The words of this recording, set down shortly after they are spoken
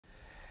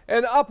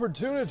An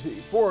opportunity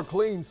for a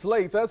clean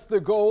slate. That's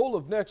the goal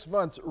of next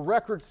month's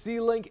record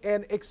sealing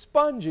and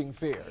expunging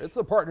fair. It's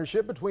a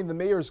partnership between the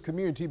mayor's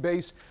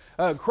community-based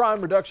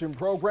crime reduction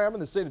program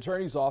and the state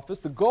attorney's office.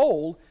 The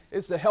goal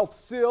is to help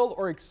seal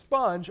or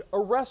expunge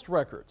arrest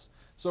records.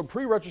 So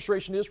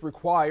pre-registration is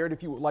required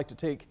if you would like to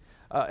take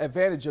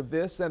advantage of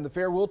this, and the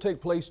fair will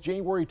take place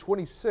January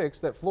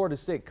 26th at Florida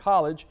State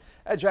College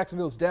at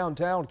Jacksonville's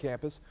downtown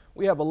campus.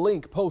 We have a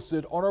link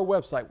posted on our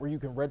website where you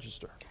can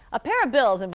register. A pair of bills